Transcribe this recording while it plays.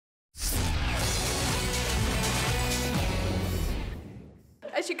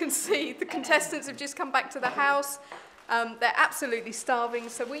as you can see, the contestants have just come back to the house. They're absolutely starving,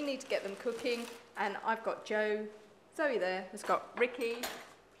 so we need to get them cooking. And I've got Joe, Zoe there has got Ricky,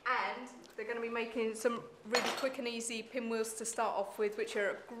 and they're going to be making some really quick and easy pinwheels to start off with, which are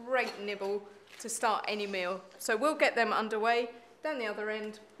a great nibble to start any meal. So we'll get them underway. Down the other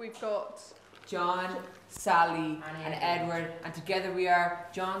end, we've got John, Sally, and Edward, and together we are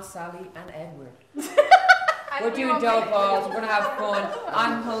John, Sally, and Edward. We're doing dough balls, we're going to have fun.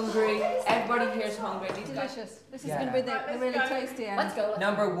 I'm hungry, everybody here's hungry. Delicious. This is going to be the really tasty end. Let's go.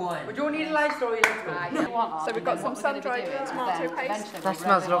 Number one. We don't need a live story, let's go. So we've got some sun-dried tomato paste. That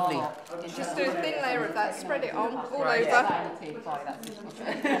smells lovely. Just do a thin layer of that, spread it on, all over. That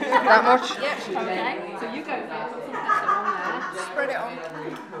much? Yep. Okay, so you go first. Spread it on.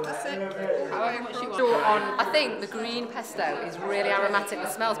 That's it. I think the green pesto is really aromatic, it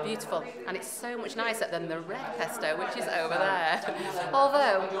smells beautiful, and it's so much nicer than the red pesto, which is over there.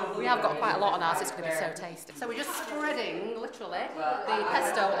 Although, we have got quite a lot on ours, it's going to be so tasty. So we're just spreading, literally, the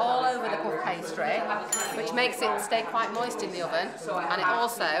pesto all over the puff pastry, which makes it stay quite moist in the oven, and it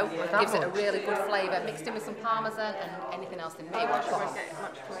also gives it a really good flavour, mixed in with some parmesan and anything else in me.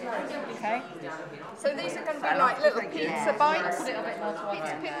 Okay. So these are going to be like little pizza bites,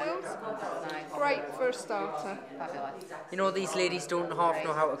 pizza pinwheels. Great for a starter. You know, these ladies don't half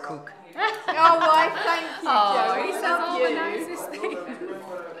know how to cook. Oh, why, thank you, Joe. He says all the nicest things.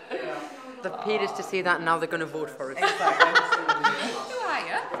 They've paid us to say that and now they're going to vote for us. Who are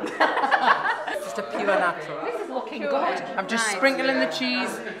you? Just a pure natural. This is looking good. I'm just sprinkling the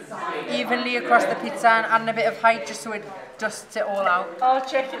cheese evenly across the pizza and adding a bit of height just so it dusts it all out. I'll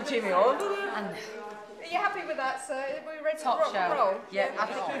check it, Jimmy. Are you happy with that, sir? Are we ready to roll? Yeah, I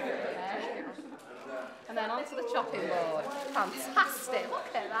think. And then onto the chopping board. Fantastic, look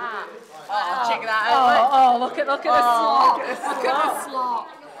at that. Oh, check that Oh, out. look at the slop. Look at the slop.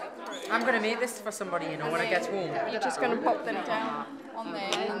 I'm going to make this for somebody, you know, when I get home. You're just going to pop them down on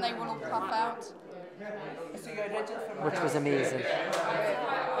there and then they will all puff out. Which was amazing.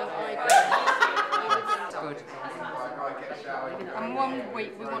 Good. And 1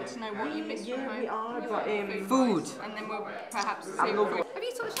 week we want to know what you miss from home. We are, but Food. And then we'll perhaps see. Have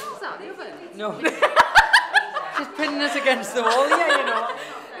you took the shells out of the oven? No. She's pinning us against the wall, yeah, you know.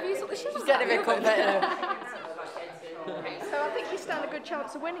 Have you took the shells She's out getting a of bit the oven? competitive. So I think you stand a good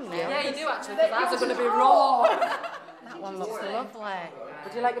chance of winning now. Yeah, you do actually, because ours are going to be raw. That one looks lovely.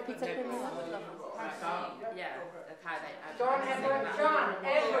 Would you like a pizza pinwheel? Yeah. John,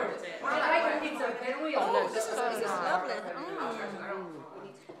 Edward. Would you like a pizza pinwheel? Oh, this is lovely.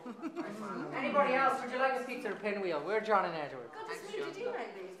 Anybody else, would you like a pizza or pinwheel? We're John and Edward.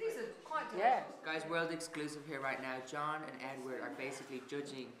 These are quite Yeah. Guys, world exclusive here right now. John and Edward are basically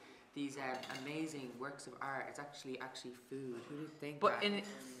judging these amazing works of art. It's actually food. Who would think that?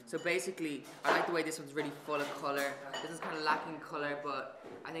 So basically, I like the way this one's really full of colour. This is kind of lacking colour, but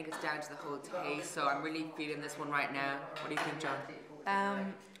I think it's down to the whole taste. So I'm really feeling this one right now. What do you think, John?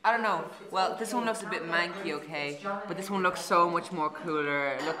 I don't know. Well, this one looks a bit manky, okay, but this one looks so much more cooler.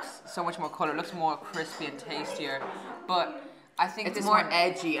 It looks so much more colour. It looks more crispy and tastier. But I think it's more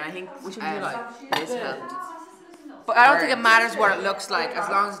edgy, and I think which one do you like? This helped. But I don't think it matters what it looks like as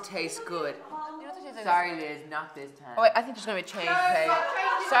long as it tastes good. Sorry, Liz, not this time. Oh wait, I think there's going to be a change. Okay.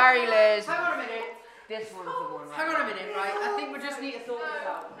 Sorry, Liz. Hang on a minute. This one's the one, right? Hang on a minute, right? I think we just need to sort this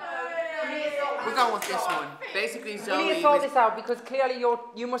out. We're going with this one. Basically, We need to Zoe. sort this out because clearly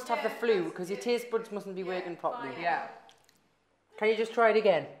you must have the flu because your taste buds mustn't be working properly. Yeah. Can you just try it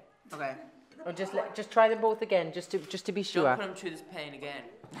again? Okay. Or just try them both again, just to be sure. Don't put him through this pain again.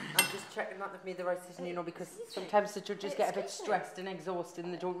 I'm just checking that they've made the right decision, you know, because sometimes the judges get a bit stressed and exhausted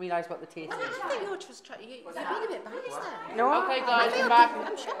and they don't realise what the taste I is. think you're just trying. You've been a bit biased there. No? Okay, guys, come back.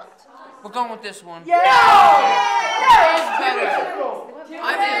 I'm shocked. We're going with this one. Yeah! That's better.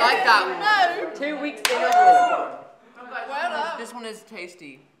 I really like that one. 2 weeks in a row. This one is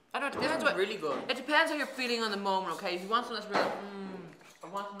tasty. I don't know. It depends what really good. It depends how you're feeling on the moment. Okay, if you want something that's real, or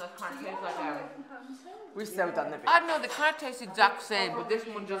want something that kind of tastes like We've so done the bit. I don't know. They kind of taste the exact same, but this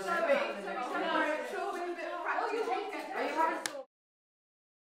one just.